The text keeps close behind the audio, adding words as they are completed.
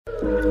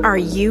Are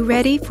you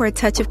ready for a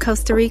touch of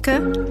Costa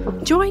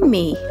Rica? Join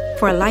me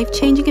for a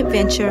life-changing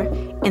adventure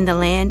in the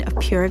land of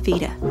Pura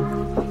Vida.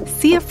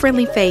 See a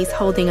friendly face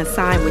holding a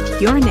sign with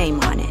your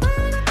name on it.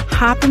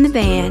 Hop in the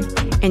van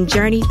and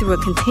journey through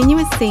a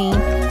continuous scene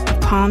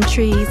of palm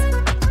trees,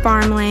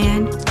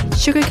 farmland,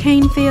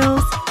 sugarcane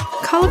fields,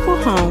 colorful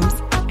homes,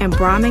 and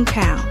Brahmin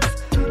cows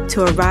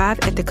to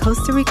arrive at the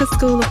Costa Rica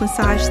School of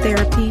Massage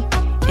Therapy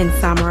in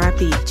Samaria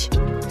Beach.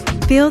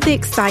 Feel the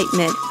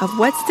excitement of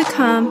what's to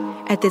come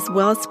at this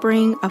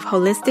wellspring of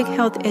holistic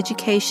health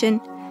education,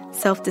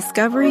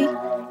 self-discovery,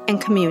 and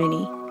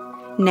community.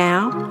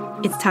 Now,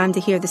 it's time to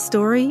hear the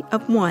story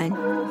of one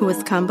who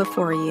has come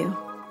before you.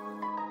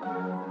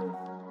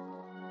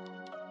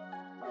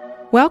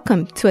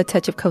 Welcome to A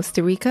Touch of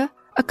Costa Rica,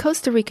 a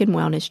Costa Rican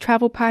wellness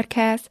travel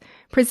podcast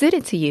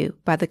presented to you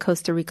by the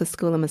Costa Rica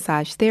School of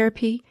Massage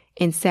Therapy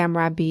in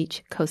Samaria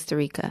Beach, Costa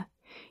Rica.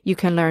 You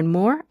can learn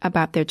more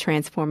about their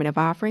transformative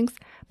offerings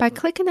by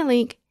clicking the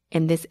link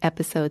in this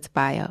episode's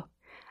bio.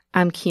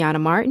 I'm Kiana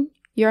Martin,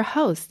 your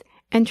host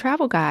and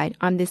travel guide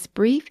on this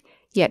brief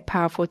yet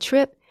powerful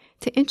trip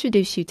to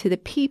introduce you to the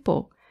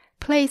people,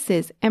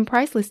 places, and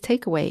priceless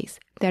takeaways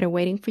that are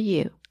waiting for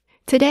you.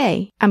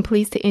 Today, I'm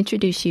pleased to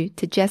introduce you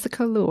to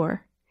Jessica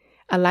Lohr,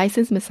 a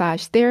licensed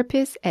massage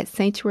therapist at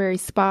Sanctuary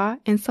Spa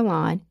and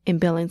Salon in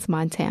Billings,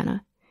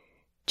 Montana.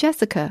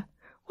 Jessica,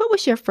 what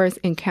was your first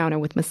encounter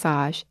with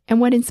massage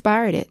and what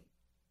inspired it?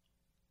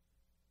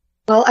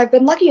 Well, I've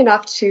been lucky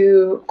enough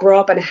to grow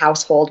up in a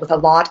household with a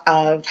lot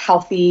of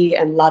healthy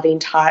and loving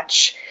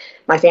touch.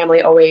 My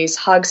family always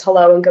hugs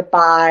hello and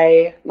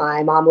goodbye.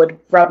 My mom would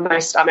rub my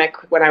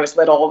stomach when I was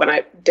little when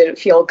I didn't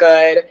feel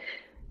good.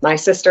 My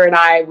sister and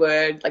I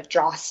would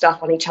draw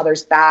stuff on each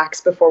other's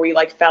backs before we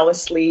fell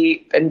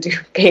asleep and do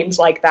games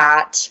like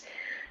that.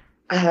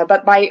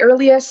 But my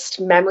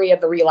earliest memory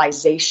of the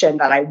realization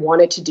that I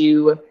wanted to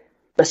do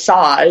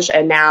massage,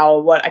 and now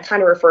what I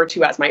kind of refer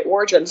to as my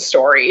origin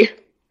story,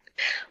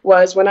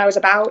 was when I was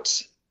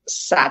about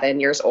 7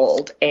 years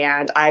old,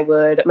 and I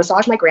would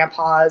massage my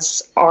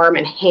grandpa's arm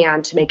and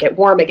hand to make it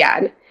warm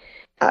again.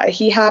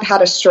 He had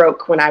had a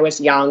stroke when I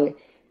was young,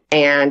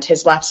 and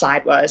his left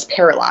side was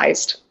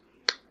paralyzed.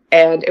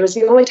 And it was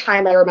the only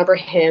time I remember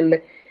him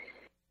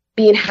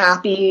being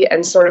happy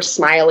and sort of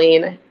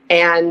smiling,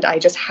 and I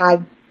just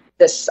had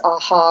this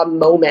aha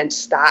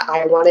moment that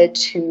I wanted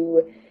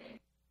to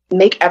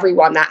make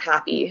everyone that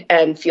happy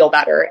and feel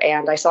better.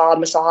 And I saw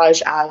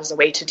massage as a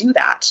way to do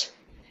that.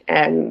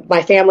 And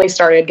my family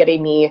started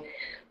getting me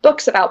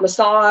books about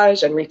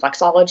massage and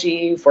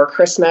reflexology for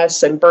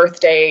Christmas and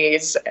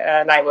birthdays.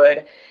 And I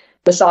would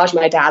massage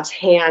my dad's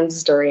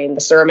hands during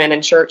the sermon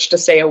in church to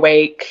stay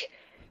awake.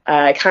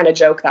 I kind of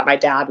joke that my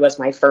dad was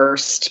my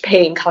first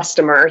paying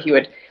customer. He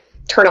would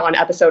turn on an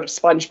episode of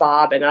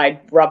SpongeBob and I'd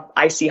rub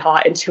icy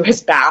hot into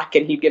his back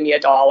and he'd give me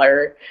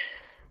 $1.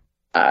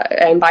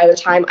 And by the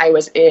time I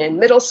was in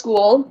middle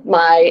school,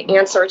 my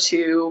answer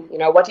to,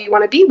 what do you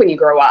want to be when you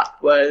grow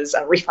up, was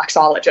a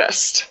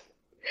reflexologist.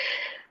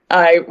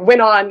 I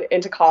went on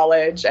into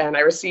college and I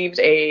received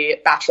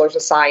a bachelor's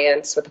of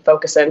science with a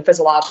focus in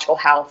physiological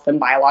health and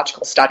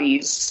biological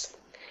studies.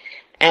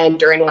 And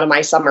during one of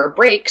my summer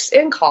breaks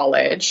in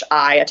college,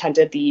 I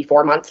attended the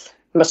 4-month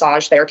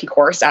massage therapy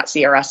course at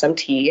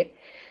CRSMT.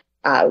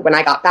 When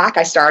I got back,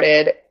 I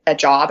started a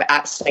job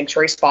at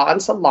Sanctuary Spa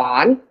and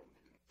Salon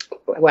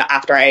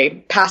after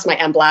I passed my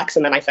MBLEX,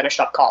 and then I finished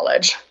up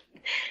college.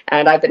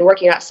 And I've been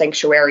working at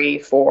Sanctuary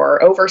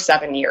for over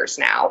 7 years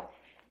now.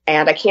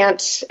 And I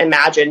can't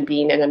imagine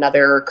being in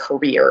another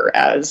career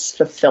as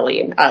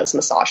fulfilling as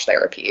massage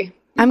therapy.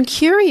 I'm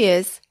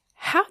curious,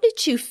 how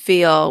did you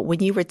feel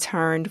when you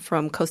returned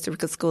from Costa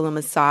Rica School of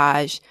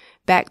Massage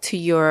back to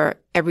your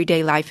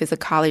everyday life as a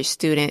college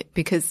student?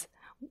 Because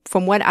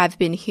from what I've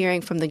been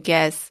hearing from the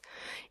guests,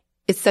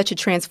 it's such a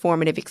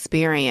transformative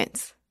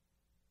experience.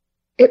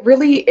 It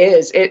really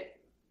is. It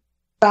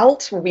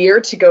felt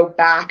weird to go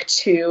back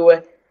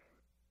to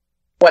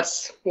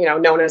what's,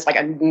 known as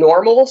a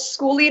normal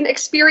schooling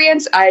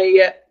experience.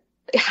 I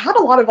had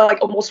a lot of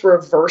almost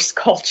reverse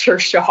culture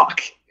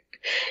shock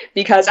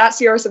because at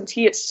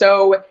CRSMT, it's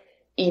so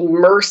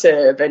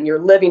immersive and you're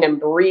living and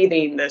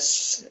breathing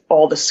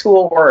all the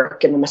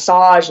schoolwork and the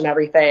massage and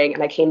everything.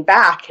 And I came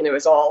back and it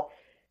was all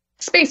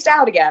spaced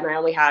out again. I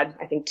only had,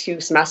 I think, 2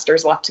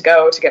 semesters left to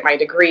go to get my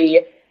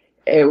degree.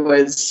 It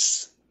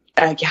was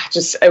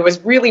it was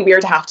really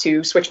weird to have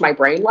to switch my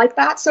brain like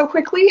that so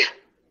quickly.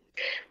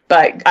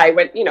 But I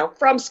went,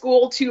 from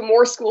school to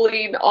more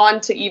schooling on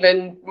to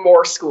even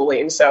more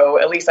schooling. So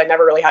at least I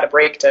never really had a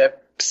break to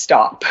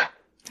stop.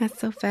 That's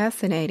so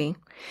fascinating.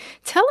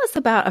 Tell us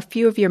about a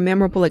few of your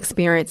memorable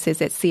experiences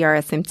at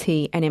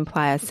CRSMT and in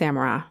Playa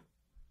Samaria.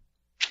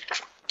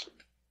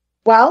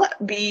 Well,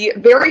 the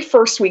very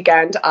first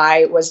weekend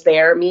I was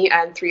there, me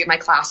and 3 of my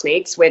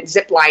classmates went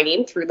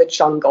ziplining through the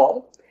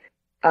jungle,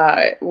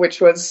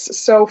 which was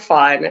so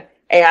fun.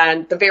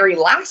 And the very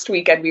last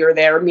weekend we were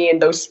there, me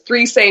and those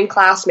 3 same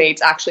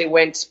classmates actually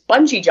went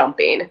bungee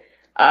jumping,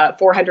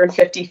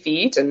 450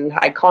 feet, and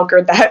I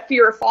conquered that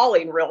fear of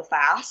falling real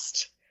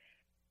fast.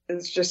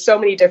 there's just so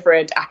many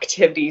different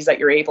activities that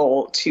you're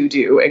able to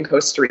do in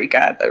Costa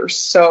Rica. They're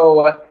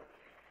so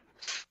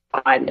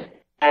fun.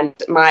 And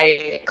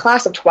my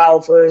class of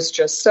 12 was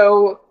just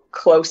so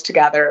close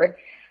together.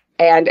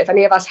 And if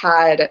any of us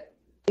had,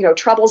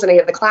 troubles in any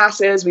of the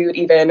classes, we would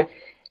even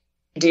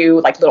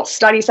do like little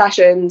study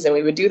sessions, and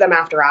we would do them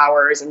after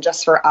hours and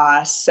just for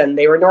us. And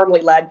they were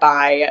normally led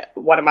by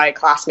one of my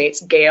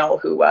classmates, Gail,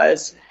 who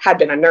had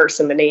been a nurse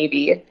in the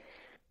Navy.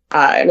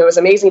 And it was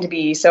amazing to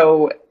be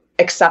so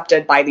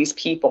accepted by these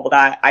people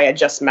that I had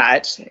just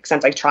met,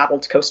 since I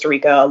traveled to Costa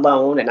Rica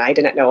alone and I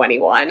didn't know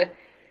anyone.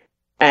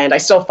 And I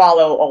still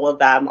follow all of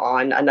them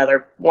on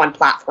one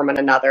platform and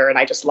another. And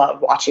I just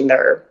love watching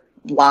their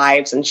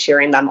lives and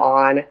cheering them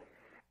on.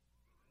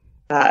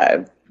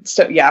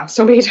 So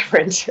many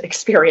different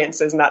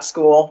experiences in that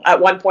school.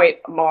 At one point,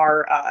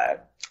 where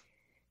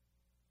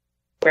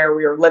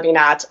we were living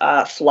at,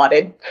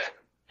 flooded.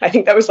 I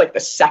think that was like the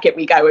second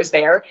week I was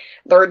there.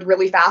 Learned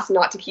really fast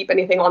not to keep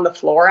anything on the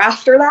floor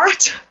after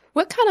that.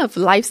 What kind of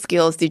life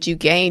skills did you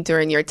gain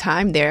during your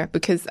time there?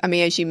 Because,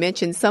 as you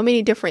mentioned, so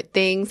many different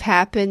things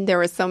happened. There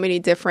were so many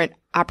different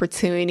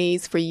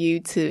opportunities for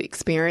you to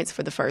experience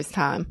for the first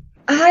time.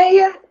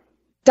 I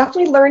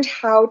definitely learned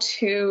how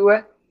to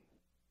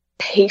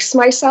pace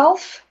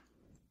myself,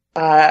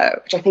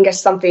 which I think is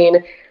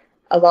something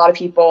a lot of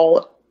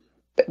people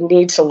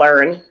need to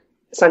learn,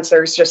 since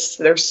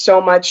there's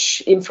so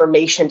much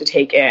information to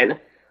take in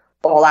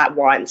all at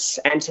once,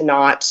 and to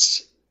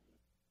not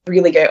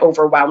really get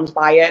overwhelmed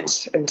by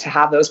it, and to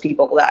have those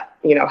people that,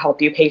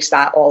 help you pace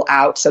that all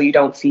out so you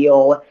don't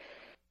feel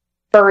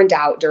burned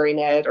out during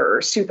it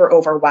or super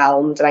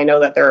overwhelmed. And I know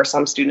that there are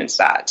some students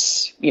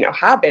that,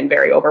 have been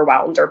very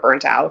overwhelmed or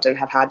burnt out and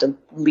have had to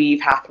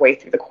leave halfway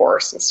through the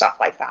course and stuff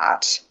like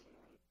that.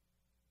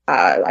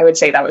 I would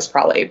say that was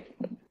probably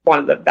one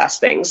of the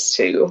best things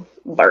to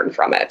learn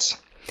from it.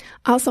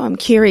 Also, I'm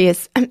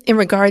curious, in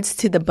regards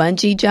to the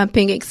bungee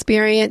jumping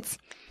experience,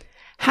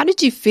 how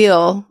did you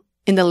feel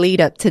in the lead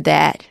up to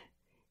that?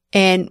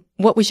 And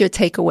what was your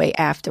takeaway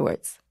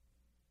afterwards?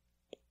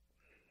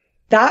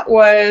 That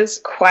was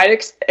quite an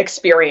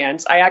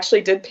experience. I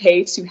actually did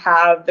pay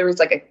to there was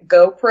like a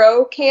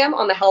GoPro cam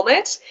on the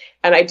helmet,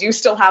 and I do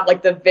still have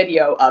like the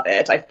video of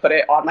it. I've put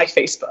it on my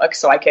Facebook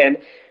so I can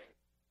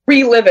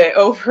relive it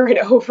over and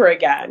over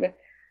again.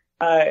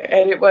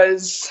 And it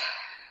was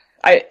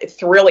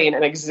thrilling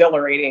and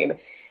exhilarating.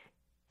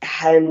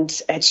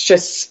 And it's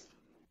just,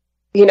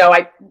 you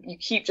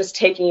keep just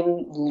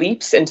taking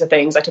leaps into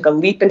things. I took a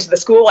leap into the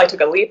school. I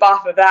took a leap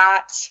off of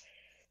that.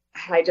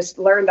 And I just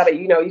learned that,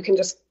 you can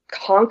just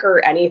conquer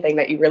anything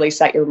that you really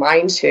set your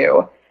mind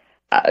to,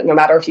 no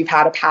matter if you've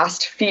had a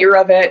past fear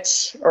of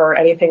it or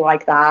anything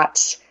like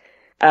that.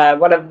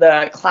 One of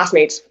the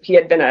classmates, he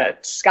had been a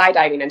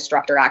skydiving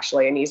instructor,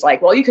 actually, and he's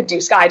like, well, you could do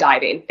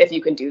skydiving if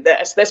you can do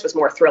this. This was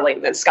more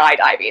thrilling than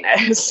skydiving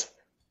is.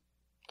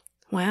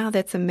 Wow,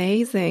 that's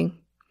amazing.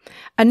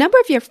 A number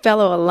of your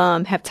fellow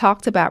alum have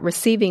talked about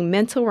receiving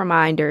mental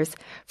reminders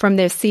from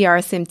their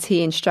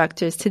CRSMT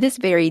instructors to this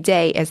very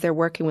day as they're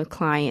working with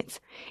clients.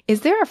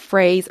 Is there a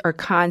phrase or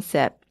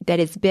concept that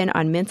has been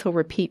on mental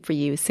repeat for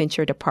you since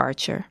your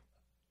departure?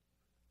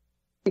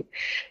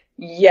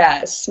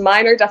 Yes,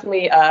 mine are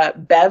definitely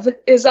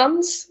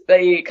Bev-isms.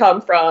 They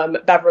come from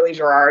Beverly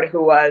Gerard,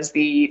 who was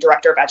the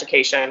director of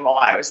education while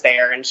I was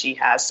there, and she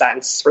has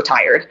since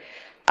retired.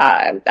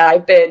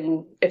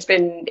 It's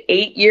been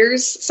 8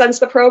 years since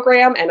the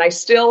program, and I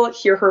still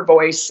hear her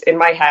voice in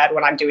my head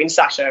when I'm doing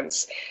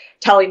sessions,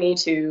 telling me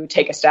to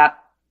take a step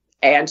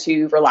and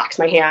to relax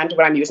my hand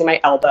when I'm using my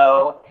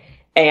elbow,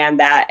 and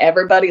that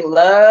everybody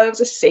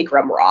loves a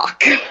sacrum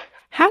rock.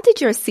 How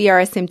did your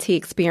CRSMT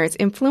experience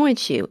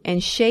influence you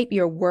and shape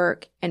your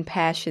work and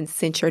passion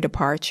since your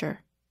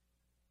departure?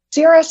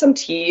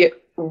 CRSMT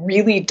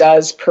really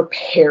does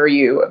prepare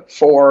you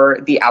for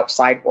the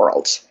outside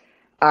world.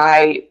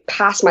 I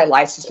passed my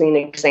licensing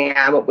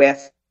exam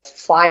with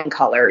flying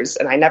colors,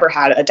 and I never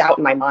had a doubt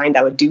in my mind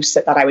that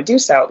I would do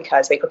so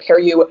because they prepare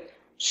you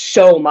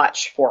so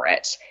much for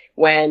it.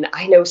 When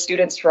I know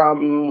students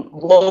from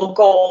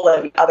local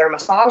and other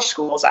massage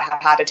schools that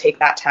have had to take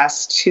that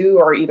test 2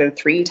 or even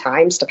 3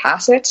 times to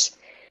pass it,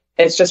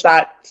 it's just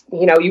that,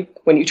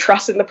 when you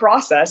trust in the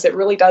process, it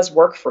really does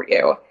work for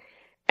you.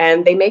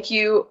 And they make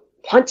you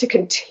want to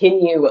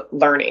continue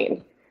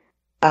learning.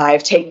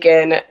 I've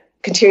taken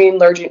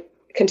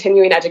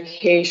continuing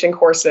education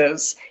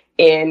courses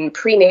in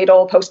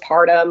prenatal,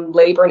 postpartum,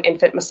 labor and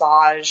infant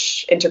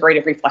massage,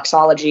 integrative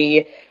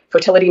reflexology,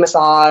 fertility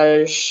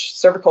massage,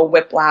 cervical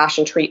whiplash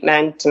and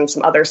treatment, and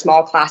some other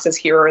small classes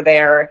here or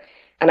there.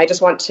 And I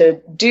just want to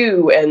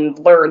do and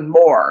learn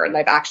more. And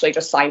I've actually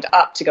just signed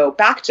up to go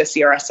back to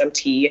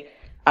CRSMT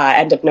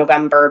end of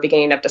November,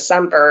 beginning of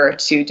December,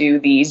 to do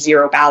the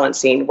zero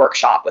balancing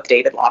workshop with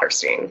David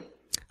Lauterstein.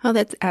 Oh,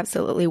 that's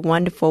absolutely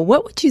wonderful.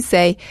 What would you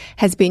say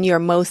has been your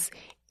most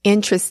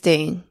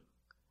interesting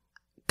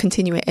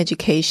continuing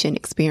education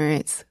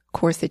experience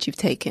course that you've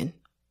taken?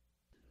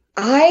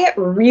 I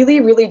really,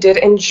 really did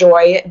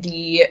enjoy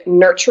the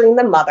Nurturing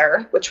the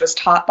Mother, which was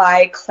taught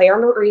by Claire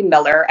Marie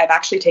Miller. I've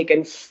actually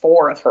taken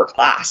 4 of her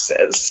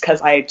classes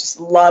because I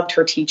just loved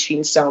her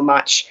teaching so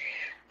much.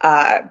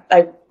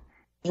 I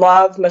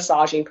love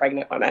massaging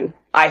pregnant women.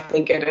 I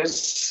think it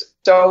is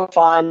so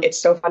fun.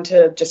 It's so fun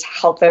to just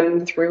help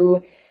them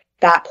through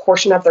that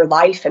portion of their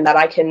life, and that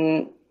I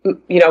can,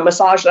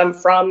 massage them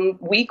from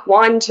week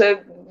 1 to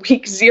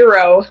week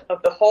 0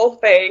 of the whole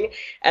thing,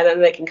 and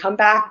then they can come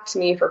back to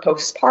me for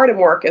postpartum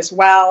work as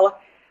well.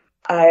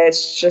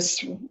 It's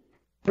just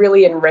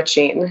really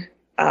enriching,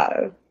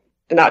 and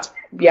that's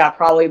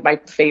probably my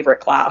favorite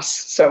class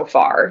so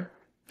far.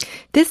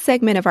 This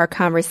segment of our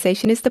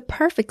conversation is the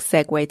perfect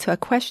segue to a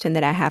question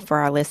that I have for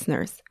our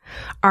listeners.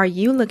 Are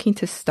you looking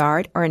to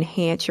start or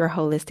enhance your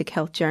holistic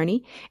health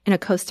journey in a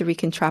Costa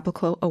Rican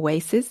tropical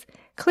oasis?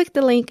 Click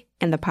the link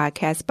in the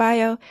podcast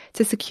bio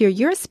to secure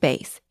your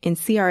space in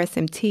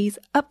CRSMT's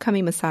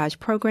upcoming massage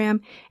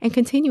program and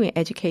continuing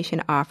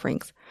education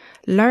offerings.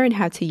 Learn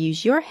how to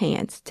use your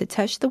hands to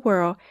touch the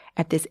world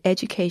at this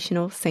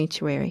educational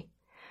sanctuary.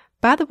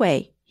 By the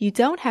way, you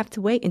don't have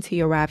to wait until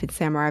you arrive in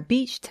Samurai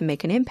Beach to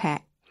make an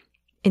impact.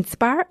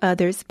 Inspire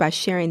others by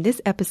sharing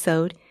this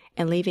episode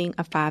and leaving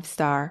a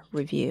 5-star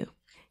review.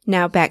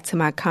 Now back to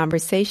my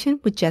conversation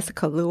with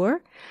Jessica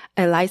Luer,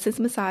 a licensed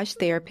massage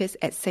therapist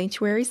at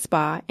Sanctuary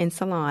Spa and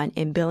Salon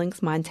in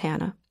Billings,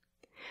 Montana.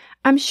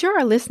 I'm sure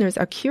our listeners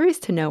are curious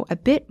to know a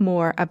bit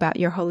more about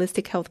your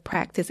holistic health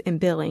practice in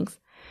Billings.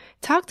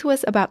 Talk to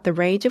us about the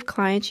range of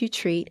clients you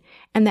treat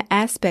and the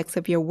aspects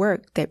of your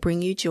work that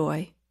bring you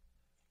joy.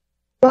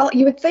 Well,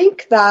 you would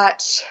think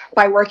that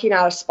by working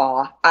at a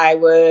spa, I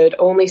would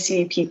only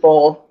see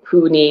people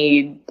who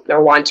need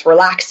or want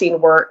relaxing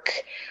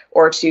work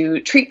or to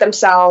treat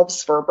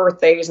themselves for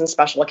birthdays and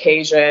special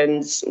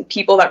occasions,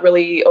 people that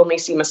really only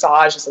see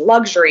massage as a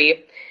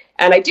luxury.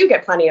 And I do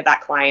get plenty of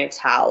that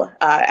clientele.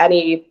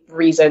 Any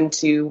reason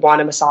to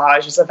want a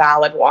massage is a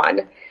valid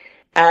one.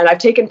 And I've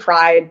taken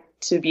pride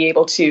to be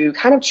able to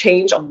kind of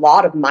change a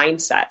lot of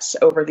mindsets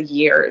over the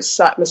years.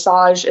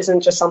 Massage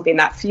isn't just something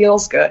that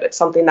feels good. It's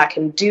something that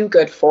can do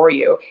good for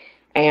you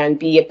and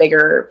be a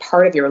bigger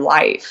part of your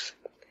life.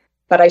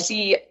 But I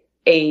see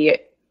a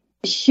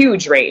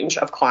huge range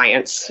of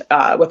clients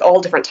with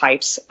all different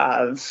types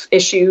of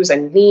issues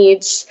and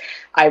needs.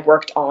 I've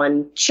worked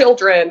on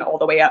children all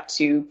the way up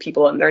to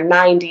people in their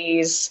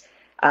 90s,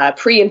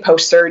 pre and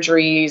post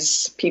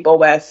surgeries, people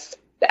with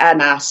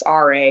MS,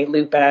 RA,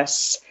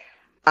 lupus.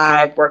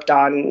 I've worked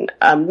on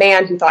a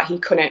man who thought he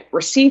couldn't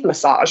receive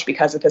massage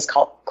because of his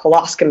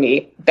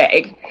coloscopy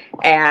bag.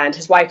 And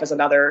his wife was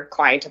another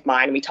client of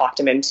mine. And we talked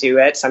him into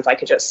it since I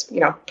could just,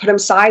 put him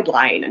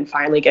sideline and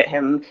finally get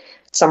him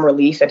some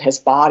relief in his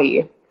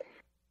body.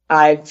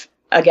 I've,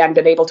 again,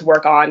 been able to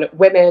work on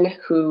women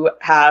who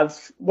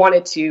have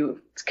wanted to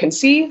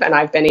conceive, and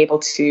I've been able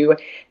to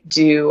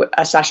do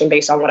a session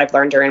based on what I've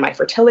learned during my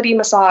fertility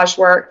massage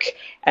work,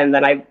 and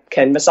then I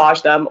can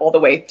massage them all the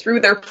way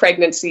through their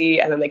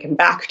pregnancy, and then they come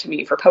back to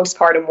me for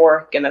postpartum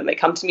work, and then they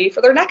come to me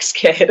for their next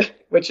kid,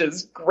 which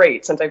is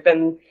great. Since I've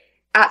been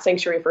at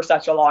Sanctuary for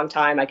such a long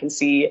time, I can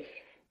see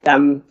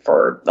them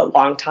for a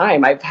long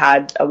time. I've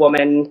had a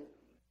woman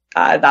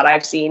that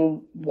I've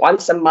seen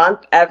once a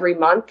month, every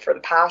month for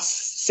the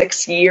past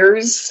 6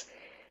 years.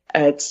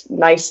 It's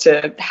nice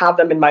to have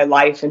them in my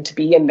life and to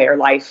be in their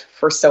life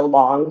for so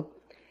long.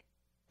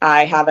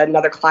 I have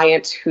another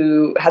client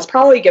who has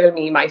probably given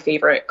me my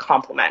favorite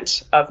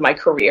compliment of my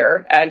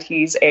career, and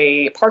he's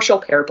a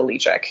partial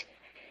paraplegic.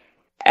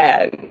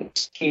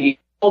 And he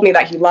told me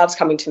that he loves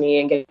coming to me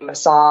and getting a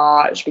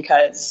massage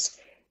because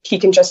he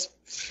can just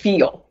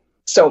feel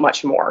so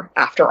much more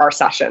after our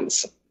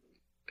sessions,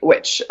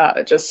 which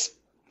just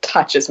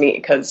touches me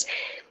because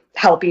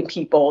helping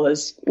people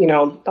is,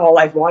 all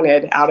I've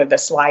wanted out of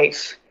this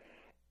life.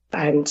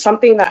 And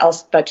something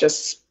that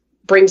just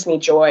brings me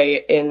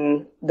joy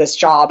in this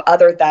job,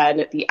 other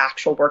than the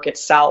actual work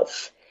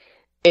itself,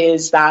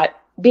 is that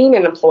being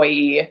an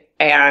employee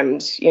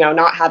and,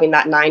 not having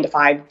that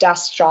 9-to-5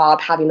 desk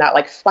job, having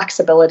that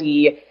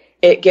flexibility,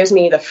 it gives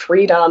me the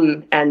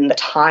freedom and the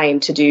time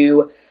to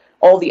do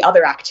all the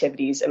other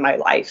activities in my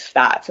life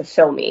that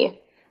fulfill me,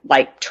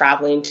 like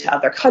traveling to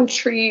other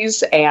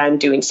countries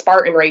and doing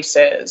Spartan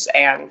races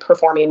and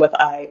performing with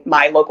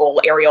my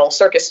local aerial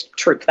circus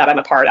troupe that I'm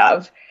a part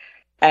of,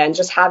 and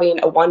just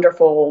having a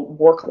wonderful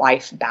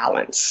work-life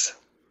balance.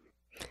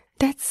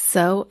 That's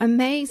so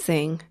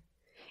amazing.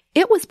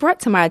 It was brought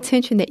to my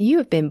attention that you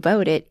have been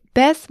voted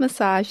Best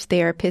Massage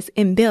Therapist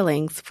in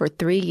Billings for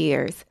 3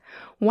 years.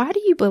 Why do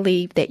you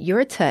believe that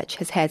your touch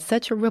has had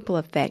such a ripple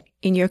effect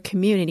in your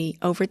community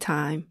over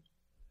time?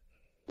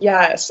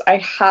 Yes, I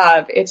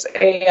have. It's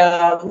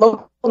a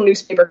local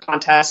newspaper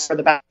contest for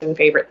the best and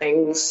favorite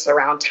things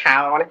around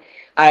town.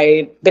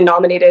 I've been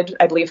nominated,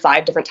 I believe,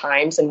 5 different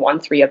times and won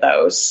 3 of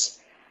those.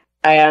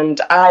 And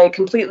I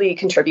completely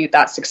contribute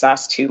that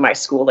success to my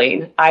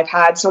schooling. I've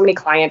had so many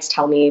clients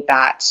tell me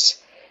that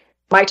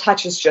my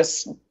touch is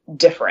just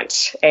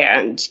different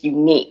and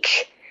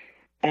unique.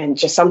 and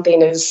just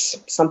something is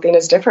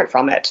different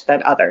from it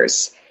than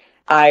others.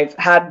 I've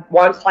had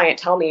one client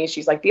tell me,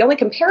 she's like, the only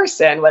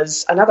comparison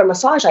was another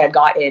massage I had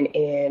gotten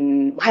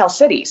in Miles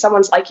City.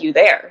 Someone's like you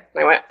there.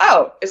 And I went,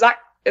 oh, is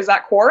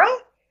that Cora?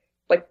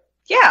 Like,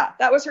 yeah,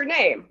 that was her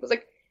name. I was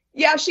like,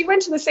 yeah, she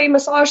went to the same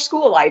massage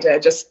school I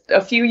did just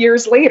a few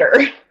years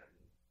later.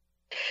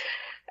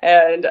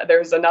 And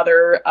there's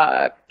another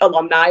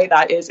alumni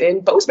that is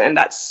in Bozeman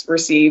that's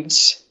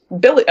received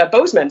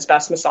Bozeman's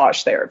Best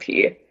Massage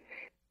Therapist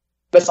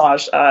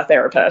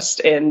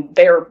in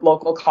their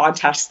local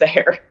contest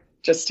there,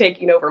 just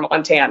taking over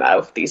Montana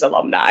with these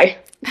alumni.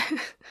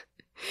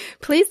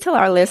 Please tell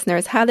our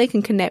listeners how they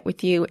can connect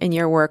with you and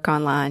your work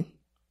online.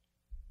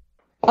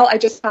 Well, I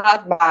just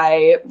have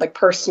my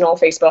personal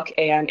Facebook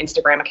and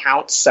Instagram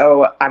accounts.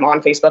 So I'm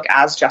on Facebook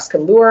as Jessica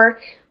Lure,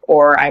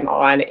 or I'm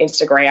on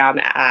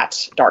Instagram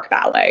at Dark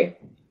Ballet.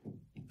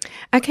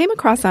 I came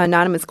across an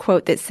anonymous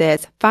quote that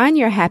says, "Find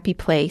your happy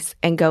place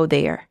and go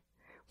there."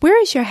 Where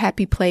is your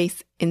happy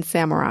place in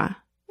Samurai,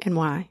 and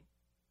why?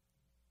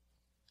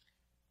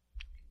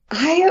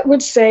 I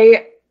would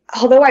say,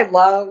 although I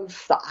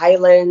love the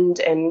island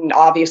and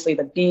obviously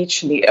the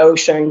beach and the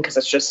ocean, because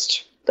it's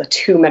just a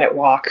 2-minute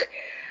walk,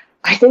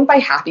 I think my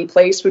happy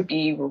place would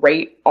be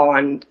right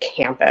on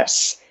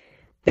campus.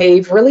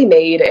 They've really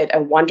made it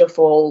a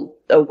wonderful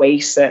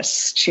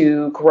oasis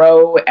to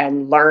grow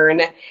and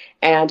learn.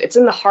 And it's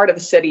in the heart of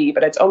the city,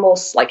 but it's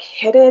almost like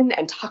hidden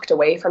and tucked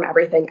away from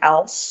everything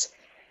else.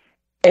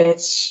 And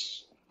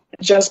it's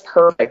just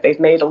perfect. They've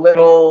made a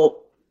little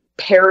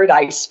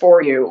paradise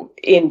for you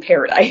in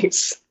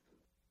paradise.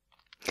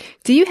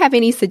 Do you have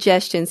any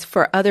suggestions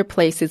for other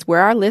places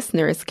where our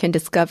listeners can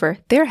discover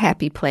their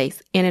happy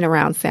place in and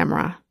around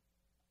Samurai?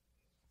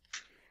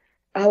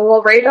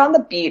 Well, right on the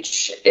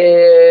beach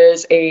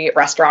is a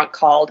restaurant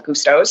called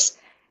Gusto's.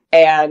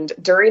 And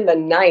during the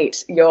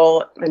night,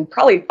 and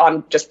probably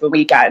on just the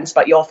weekends,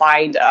 but you'll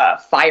find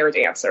fire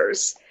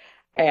dancers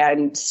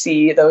and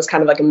see those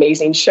kind of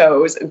amazing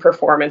shows and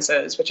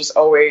performances, which is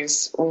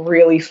always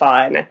really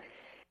fun.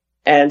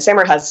 And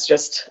Samurai has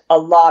just a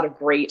lot of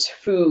great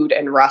food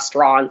and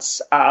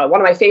restaurants.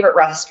 One of my favorite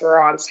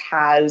restaurants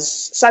has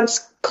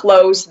since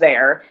closed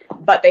there,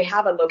 but they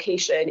have a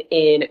location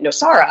in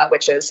Nosara,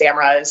 which is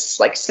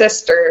Samurai's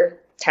sister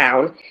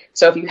town.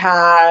 So if you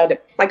had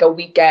a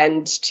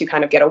weekend to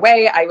kind of get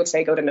away, I would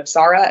say go to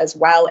Nosara as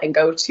well and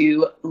go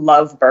to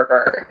Love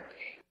Burger.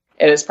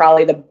 It is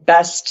probably the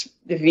best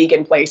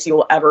vegan place you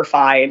will ever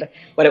find.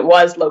 When it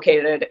was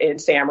located in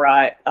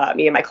Samurai,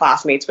 me and my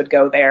classmates would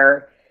go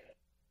there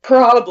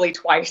probably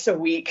twice a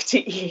week to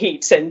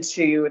eat, and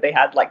they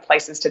had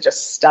places to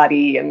just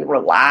study and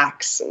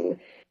relax, and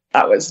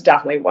that was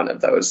definitely one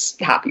of those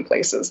happy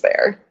places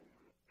there.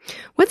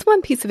 What's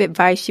one piece of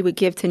advice you would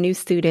give to new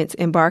students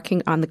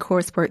embarking on the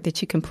coursework that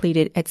you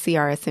completed at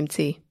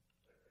CRSMT?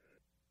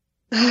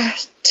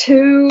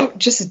 To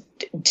just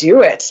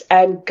do it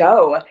and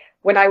go.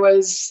 When I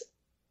was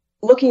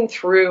looking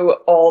through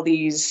all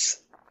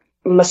these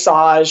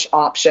massage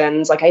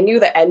options, I knew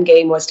the end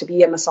game was to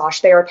be a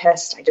massage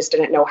therapist. I just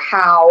didn't know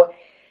how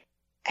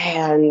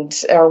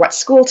or what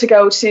school to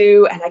go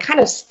to. And I kind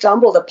of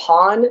stumbled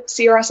upon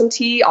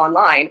CRSMT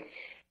online.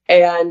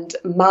 And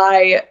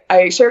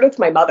I shared it with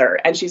my mother,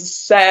 and she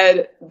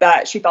said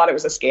that she thought it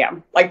was a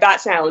scam.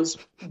 That sounds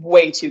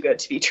way too good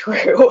to be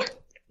true.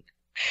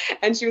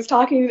 And she was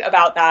talking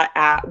about that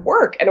at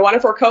work. And one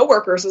of her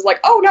coworkers was like,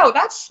 oh, no,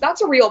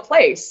 that's a real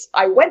place.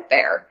 I went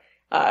there.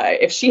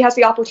 If she has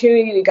the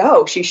opportunity to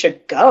go, she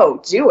should go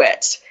do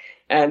it.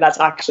 And that's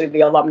actually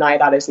the alumni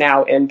that is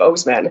now in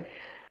Bozeman.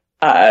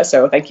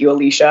 So thank you,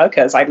 Alicia,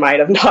 because I might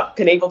have not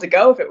been able to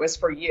go if it was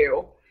for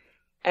you.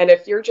 And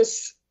if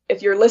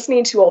you're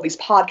listening to all these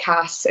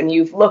podcasts and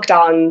you've looked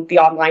on the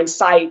online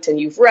site and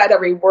you've read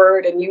every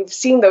word and you've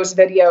seen those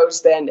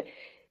videos, then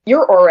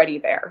you're already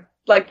there.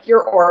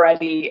 You're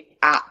already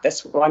at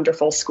this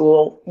wonderful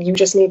school. You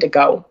just need to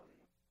go.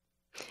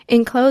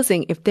 In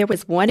closing, if there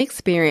was one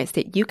experience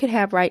that you could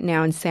have right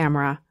now in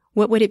Samurai,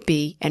 what would it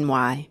be and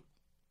why?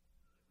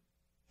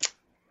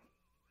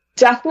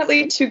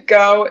 Definitely to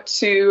go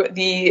to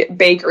the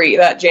bakery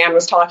that Jan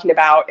was talking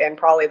about in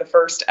probably the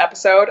first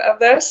episode of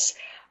this,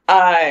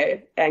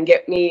 and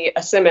get me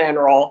a cinnamon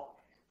roll,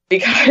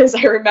 because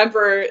I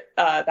remember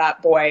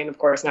that boy, and of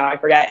course now I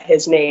forget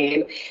his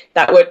name,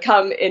 that would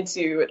come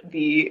into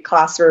the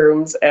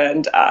classrooms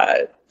and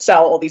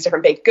sell all these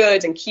different baked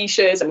goods and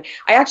quiches. And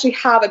I actually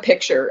have a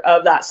picture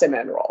of that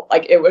cinnamon roll.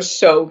 It was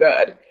so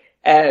good.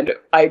 And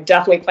I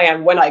definitely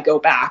plan when I go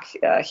back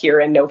here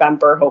in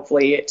November,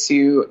 hopefully,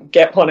 to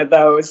get one of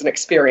those and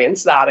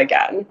experience that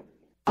again.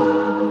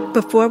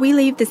 Before we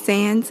leave the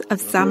sands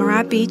of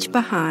Samurai Beach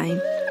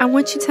behind, I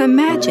want you to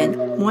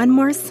imagine one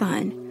more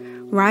sun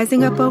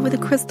rising up over the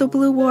crystal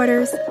blue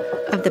waters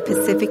of the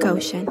Pacific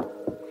Ocean.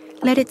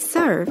 Let it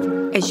serve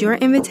as your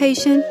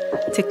invitation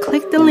to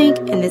click the link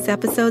in this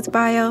episode's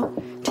bio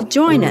to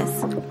join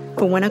us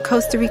for one of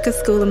Costa Rica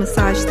School of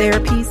Massage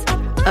Therapy's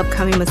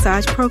upcoming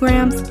massage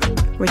programs,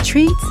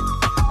 retreats,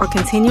 or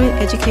continuing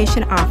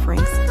education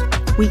offerings.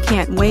 We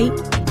can't wait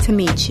to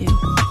meet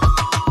you.